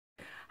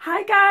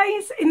Hi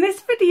guys, in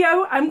this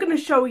video I'm going to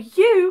show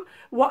you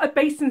what a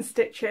basting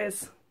stitch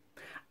is.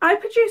 I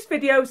produce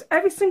videos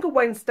every single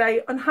Wednesday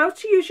on how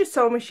to use your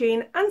sewing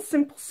machine and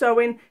simple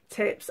sewing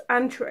tips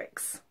and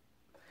tricks.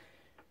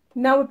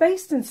 Now a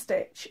basting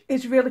stitch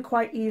is really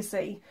quite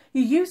easy.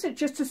 You use it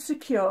just to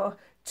secure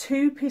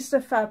two pieces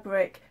of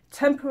fabric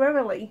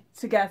temporarily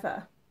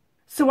together.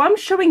 So I'm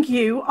showing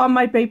you on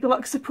my Baby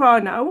Lock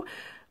Soprano,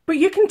 but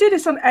you can do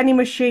this on any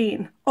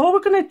machine. All we're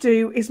going to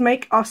do is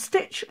make our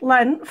stitch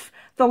length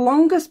the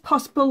longest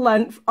possible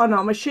length on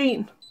our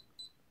machine.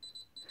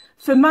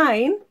 For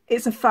mine,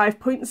 it's a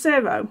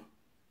 5.0.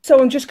 So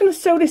I'm just going to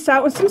sew this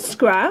out with some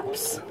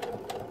scraps.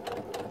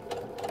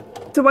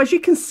 So as you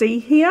can see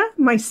here,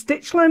 my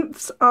stitch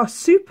lengths are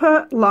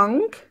super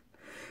long.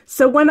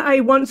 So when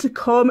I want to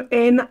come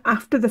in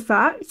after the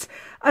fact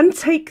and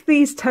take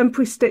these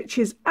temporary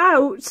stitches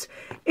out,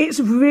 it's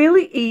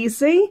really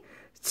easy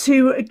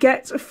to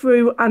get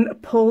through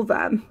and pull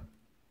them.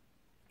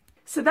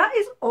 So that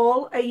is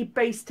all a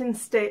basting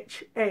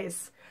stitch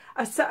is.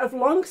 A set of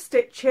long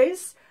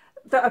stitches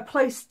that are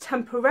placed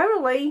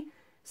temporarily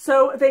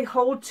so they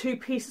hold two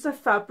pieces of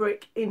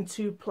fabric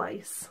into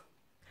place.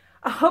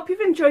 I hope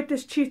you've enjoyed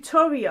this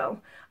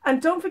tutorial,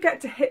 and don't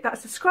forget to hit that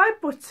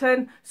subscribe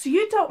button so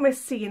you don't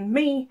miss seeing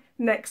me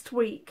next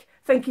week.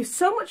 Thank you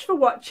so much for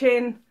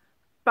watching.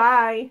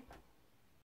 Bye.